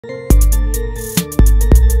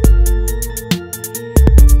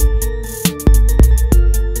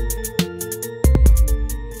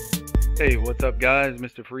Hey, what's up guys?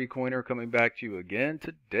 Mr. Free Coiner coming back to you again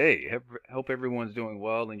today. Hope everyone's doing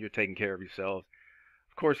well and you're taking care of yourselves.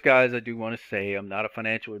 Of course, guys, I do want to say I'm not a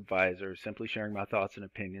financial advisor, simply sharing my thoughts and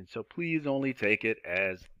opinions, so please only take it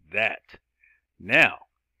as that. Now,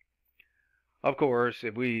 of course,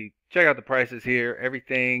 if we check out the prices here,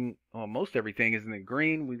 everything, well, most everything is in the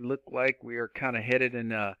green. We look like we are kind of headed in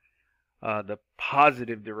the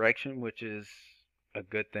positive direction, which is a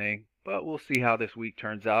good thing. But we'll see how this week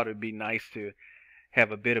turns out. It'd be nice to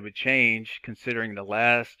have a bit of a change considering the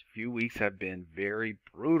last few weeks have been very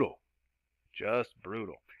brutal. Just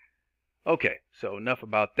brutal. Okay, so enough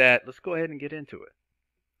about that. Let's go ahead and get into it.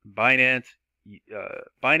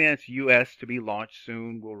 Binance US to be launched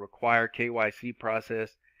soon will require KYC process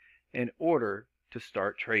in order to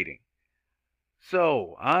start trading.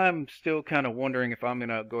 So I'm still kind of wondering if I'm going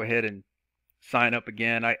to go ahead and sign up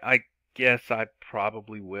again. I guess I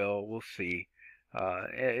probably will. We'll see.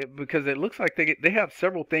 Because it looks like they have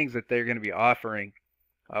several things that they're going to be offering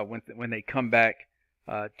when they come back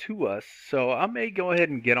to us. So I may go ahead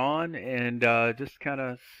and get on and just kind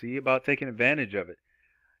of see about taking advantage of it.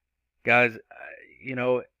 Guys, in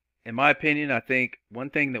my opinion, I think one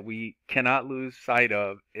thing that we cannot lose sight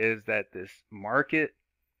of is that this market,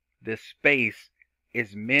 this space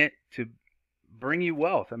is meant to bring you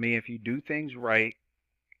wealth. I mean, if you do things right,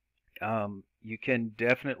 you can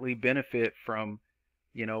definitely benefit from,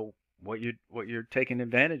 what you're taking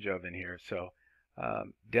advantage of in here. So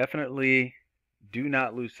definitely do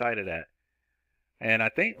not lose sight of that. And I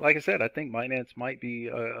think, like I said, I think Binance might be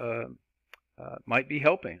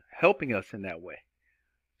helping us in that way.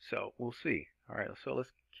 So we'll see. All right, so let's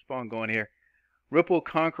keep on going here. Ripple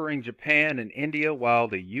conquering Japan and India while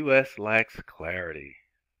the U.S. lacks clarity.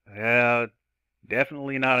 Yeah,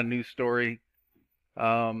 definitely not a news story.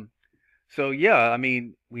 So yeah, I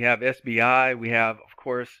mean, we have SBI, we have, of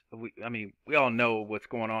course, we all know what's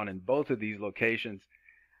going on in both of these locations.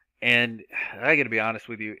 And I got to be honest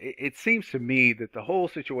with you, it seems to me that the whole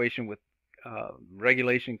situation with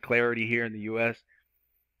regulation clarity here in the U.S.,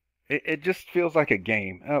 it just feels like a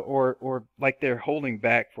game, or like they're holding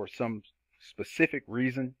back for some specific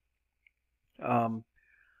reason. Um,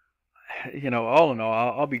 all in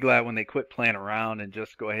all, I'll be glad when they quit playing around and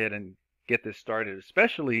just go ahead and get this started,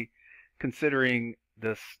 especially considering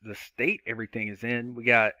the state everything is in. We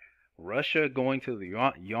got Russia going to the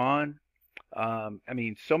yuan. I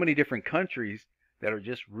mean, so many different countries that are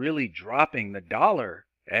just really dropping the dollar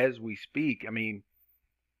as we speak. I mean,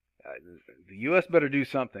 the U.S. better do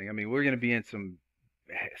something. I mean, we're going to be in some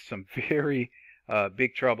very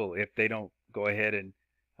big trouble if they don't go ahead and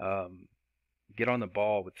get on the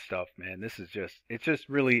ball with stuff, man. It just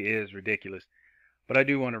really is ridiculous. But I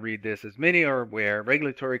do want to read this. As many are aware,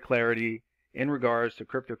 regulatory clarity in regards to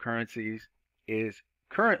cryptocurrencies is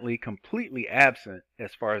currently completely absent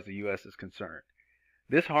as far as the U.S. is concerned.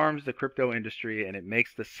 This harms the crypto industry and it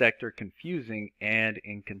makes the sector confusing and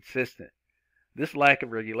inconsistent. This lack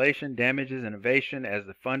of regulation damages innovation as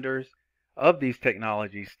the funders of these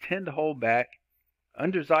technologies tend to hold back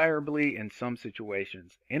undesirably in some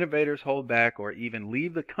situations. Innovators hold back or even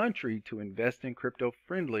leave the country to invest in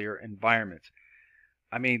crypto-friendlier environments.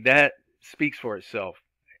 I mean, that speaks for itself.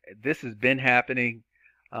 This has been happening,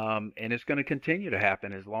 and it's going to continue to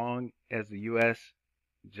happen as long as the U.S.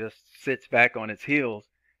 just sits back on its heels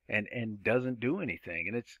and doesn't do anything.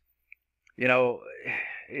 And it's,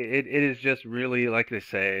 it is just really, like they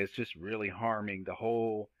say, it's just really harming the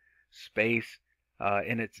whole space,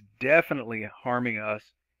 and it's definitely harming us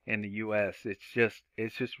in the U.S. It's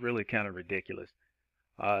just really kind of ridiculous.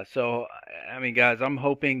 So, I mean, guys, I'm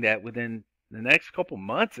hoping that within the next couple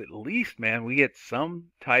months at least, man, we get some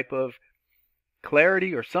type of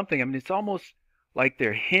clarity or something. I mean, it's almost like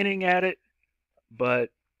they're hinting at it, but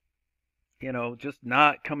just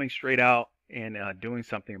not coming straight out and doing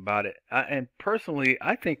something about it. And personally,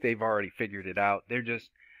 I think they've already figured it out. They're just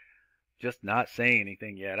not saying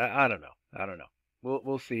anything yet. I don't know. I don't know.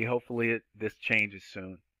 We'll see. Hopefully this changes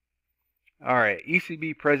soon. All right.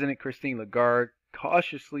 ECB President Christine Lagarde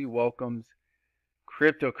cautiously welcomes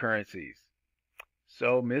cryptocurrencies.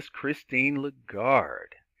 So Miss Christine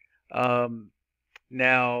Lagarde.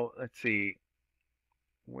 Now let's see.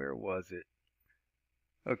 Where was it?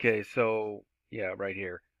 Okay, so yeah, right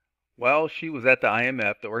here. While she was at the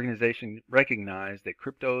IMF, the organization recognized that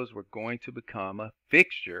cryptos were going to become a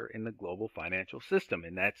fixture in the global financial system.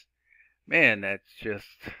 And that's just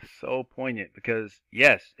so poignant because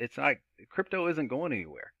yes, it's not, crypto isn't going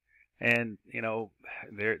anywhere. And,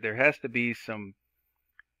 there has to be some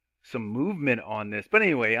movement on this. But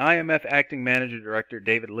anyway, IMF Acting Manager Director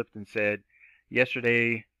David Lipton said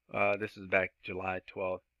yesterday, this is back July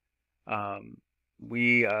 12th,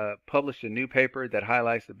 We published a new paper that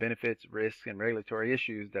highlights the benefits, risks, and regulatory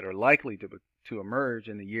issues that are likely to emerge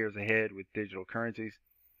in the years ahead with digital currencies.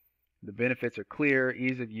 The benefits are clear: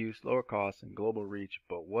 ease of use, lower costs, and global reach.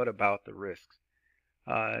 But what about the risks?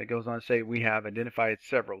 It goes on to say we have identified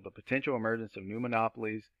several: the potential emergence of new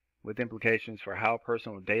monopolies with implications for how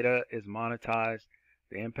personal data is monetized,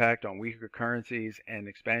 the impact on weaker currencies, and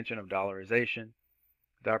expansion of dollarization,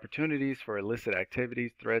 the opportunities for illicit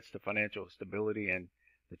activities, threats to financial stability, and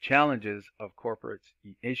the challenges of corporates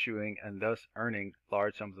issuing and thus earning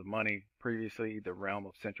large sums of money, previously the realm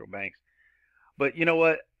of central banks. But you know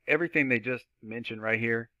what? Everything they just mentioned right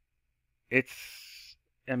here, it's,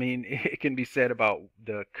 I mean, it can be said about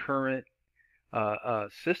the current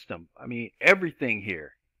system. I mean, everything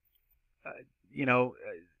here, uh, you know,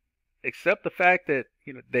 except the fact that,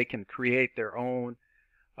 they can create their own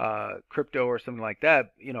crypto or something like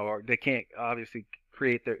that, or they can't obviously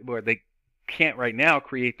create their, where they can't right now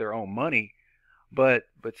create their own money, but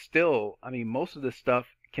still, I mean, most of this stuff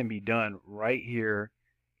can be done right here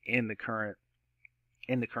in the current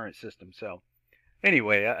system. So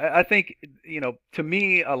anyway, I think, to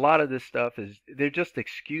me, a lot of this stuff is, they're just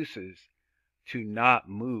excuses to not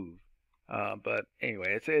move. But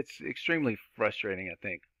anyway, it's extremely frustrating, I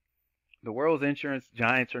think. The world's insurance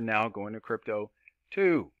giants are now going to crypto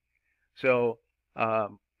too. So,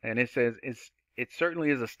 and it says it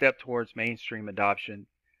certainly is a step towards mainstream adoption.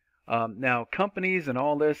 Now, companies and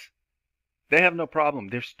all this, they have no problem.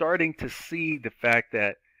 They're starting to see the fact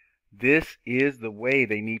that this is the way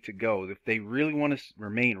they need to go. If they really want to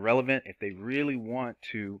remain relevant, if they really want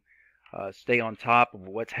to stay on top of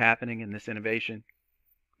what's happening in this innovation,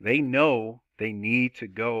 they know they need to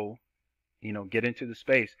go, get into the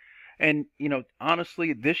space. And,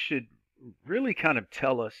 honestly, this should really kind of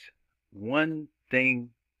tell us one thing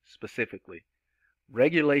specifically.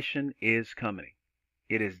 Regulation is coming.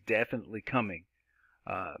 It is definitely coming.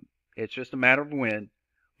 Uh, it's just a matter of when.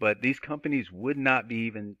 But these companies would not be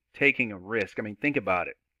even taking a risk. I mean, think about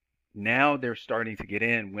it. Now they're starting to get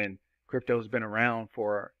in when crypto's been around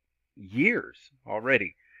for years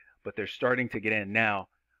already, but they're starting to get in now.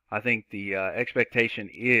 I think the expectation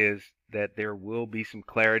is that there will be some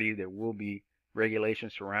clarity. There will be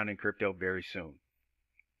regulations surrounding crypto very soon.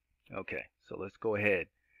 Okay, so let's go ahead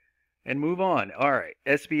and move on. All right,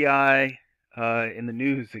 SBI in the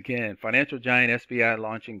news again. Financial giant SBI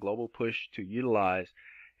launching global push to utilize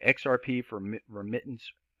XRP for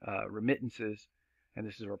remittances, and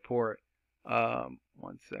this is a report.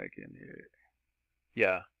 One second here.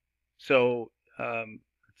 Yeah. So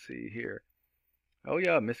let's see here. Oh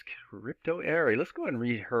yeah, Miss Crypto Airy. Let's go ahead and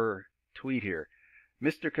read her tweet here.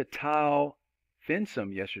 Mr. Katal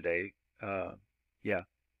Finsum yesterday. Yeah.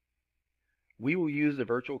 We will use the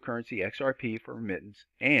virtual currency XRP for remittance,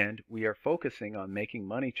 and we are focusing on making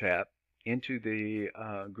MoneyChap into the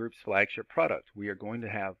group's flagship product. We are going to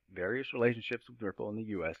have various relationships with Ripple in the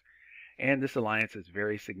U.S., and this alliance is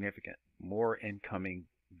very significant. More incoming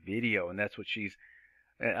video, and that's what she's.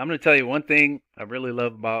 I'm going to tell you one thing I really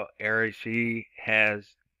love about Ari. She has,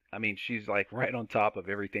 I mean, she's like right on top of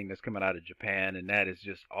everything that's coming out of Japan, and that is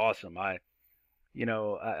just awesome. I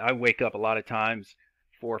wake up a lot of times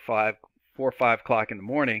 4 or 5 o'clock in the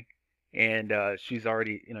morning, and she's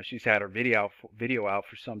already, she's had her video out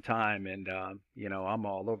for some time, and I'm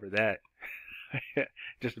all over that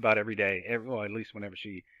just about every day. Well, at least whenever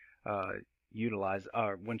she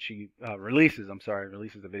when she releases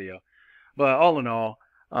the video. But all in all,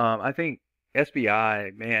 I think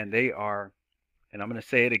SBI, man, they are, and I'm going to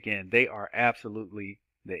say it again, they are absolutely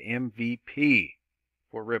the MVP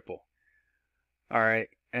for Ripple. All right,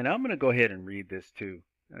 and I'm going to go ahead and read this too.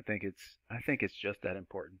 I think it's just that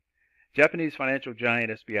important. Japanese financial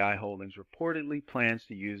giant SBI Holdings reportedly plans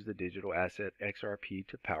to use the digital asset XRP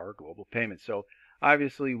to power global payments. So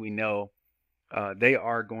obviously we know they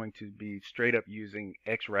are going to be straight up using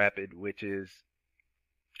XRapid, which is,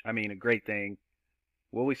 I mean, a great thing.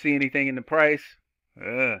 Will we see anything in the price?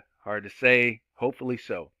 Hard to say. Hopefully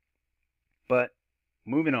so. But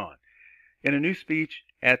moving on. In a new speech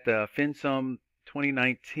at the FinSum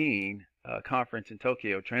 2019 conference in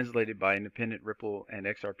Tokyo, translated by independent Ripple and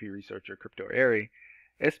XRP researcher Crypto Airy,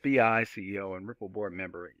 SBI CEO and Ripple board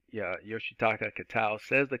member Yoshitaka Katal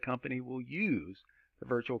says the company will use the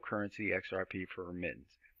virtual currency XRP for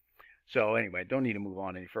remittance. So anyway, don't need to move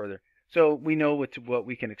on any further. So we know what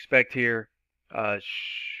we can expect here.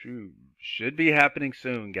 Should be happening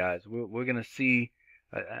soon, guys. We're gonna see.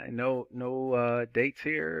 No dates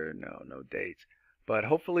here. No dates. But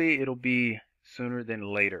hopefully it'll be sooner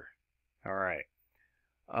than later. All right.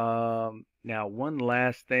 Now one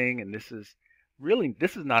last thing, and this is really,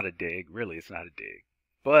 this is not a dig. Really, it's not a dig.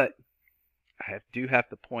 But I do have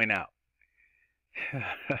to point out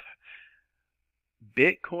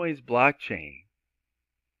Bitcoin's blockchain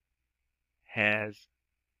has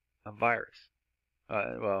a virus.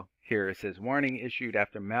 Well, here it says warning issued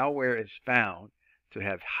after malware is found to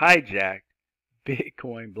have hijacked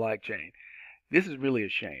Bitcoin blockchain. This is really a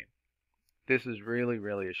shame. This is really,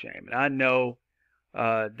 really a shame. And I know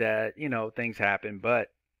that, things happen, but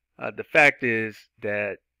the fact is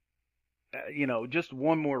that, just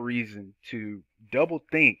one more reason to double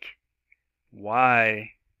think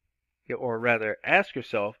why, or rather ask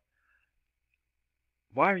yourself,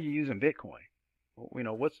 why are you using Bitcoin?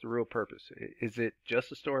 What's the real purpose? Is it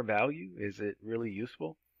just a store of value? Is it really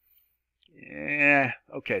useful? Yeah.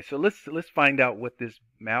 Okay. So let's find out what this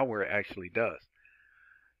malware actually does.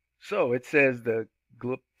 So it says the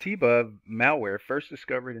Gluptiba malware, first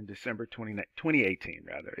discovered in December 2018,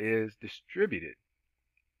 is distributed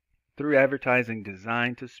through advertising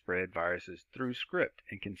designed to spread viruses through script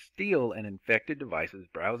and can steal an infected device's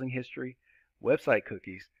browsing history, website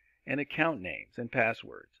cookies, and account names and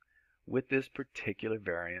passwords, with this particular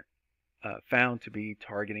variant found to be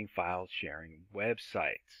targeting file sharing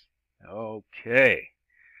websites. Okay.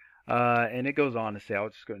 And it goes on to say, I'll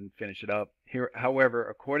just go and finish it up here. However,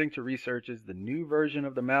 according to researchers, the new version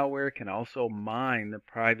of the malware can also mine the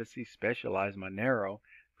privacy specialized Monero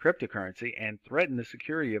cryptocurrency and threaten the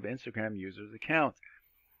security of Instagram users' accounts.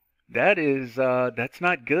 That's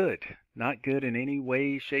not good. Not good in any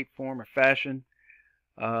way, shape, form, or fashion.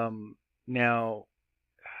 Now,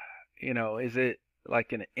 is it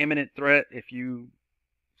like an imminent threat if you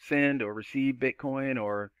send or receive Bitcoin,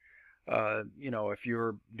 or if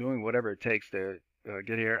you're doing whatever it takes to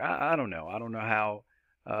get here? I don't know. I don't know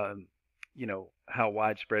how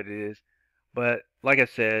widespread it is. But like I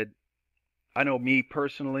said, I know me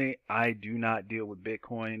personally, I do not deal with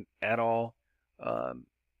Bitcoin at all.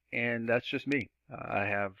 And that's just me. I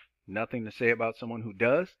have nothing to say about someone who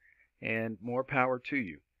does, and more power to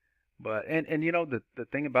you. But, and the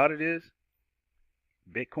thing about it is,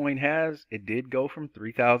 Bitcoin it did go from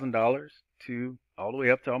 $3,000 to all the way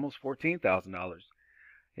up to almost $14,000.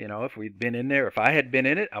 If I had been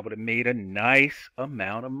in it, I would have made a nice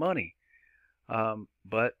amount of money.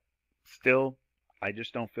 But still, I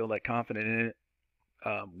just don't feel that confident in it.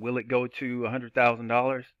 Will it go to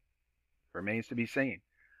 $100,000? Remains to be seen.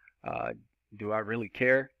 Do I really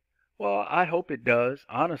care? Well, I hope it does,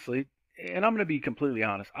 honestly. And I'm going to be completely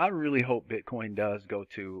honest. I really hope Bitcoin does go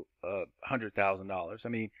to $100,000. I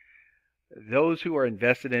mean, those who are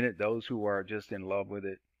invested in it, those who are just in love with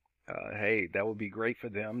it, hey, that would be great for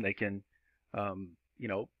them. They can,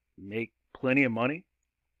 make plenty of money.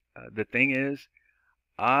 The thing is,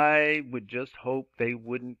 I would just hope they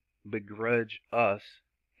wouldn't begrudge us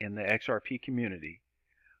in the XRP community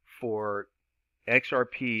for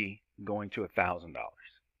XRP going to $1,000.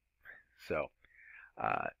 So,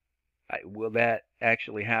 will that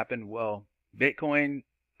actually happen? Well, Bitcoin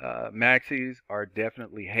maxis are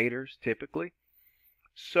definitely haters typically.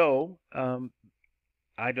 So,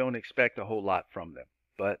 I don't expect a whole lot from them,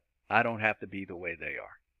 but I don't have to be the way they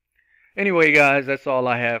are. Anyway, guys, that's all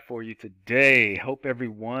I have for you today. Hope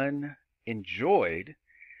everyone enjoyed.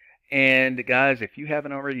 And guys, if you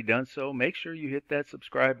haven't already done so, make sure you hit that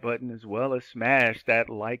subscribe button as well as smash that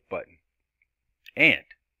like button. And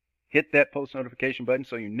hit that post notification button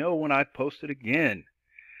so you know when I post it again.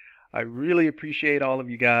 I really appreciate all of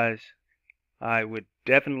you guys. I would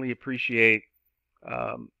definitely appreciate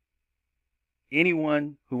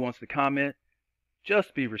anyone who wants to comment.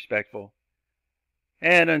 Just be respectful.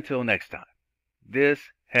 And until next time, this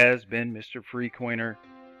has been Mr. Free Coiner.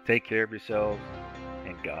 Take care of yourselves,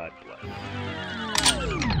 and God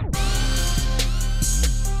bless.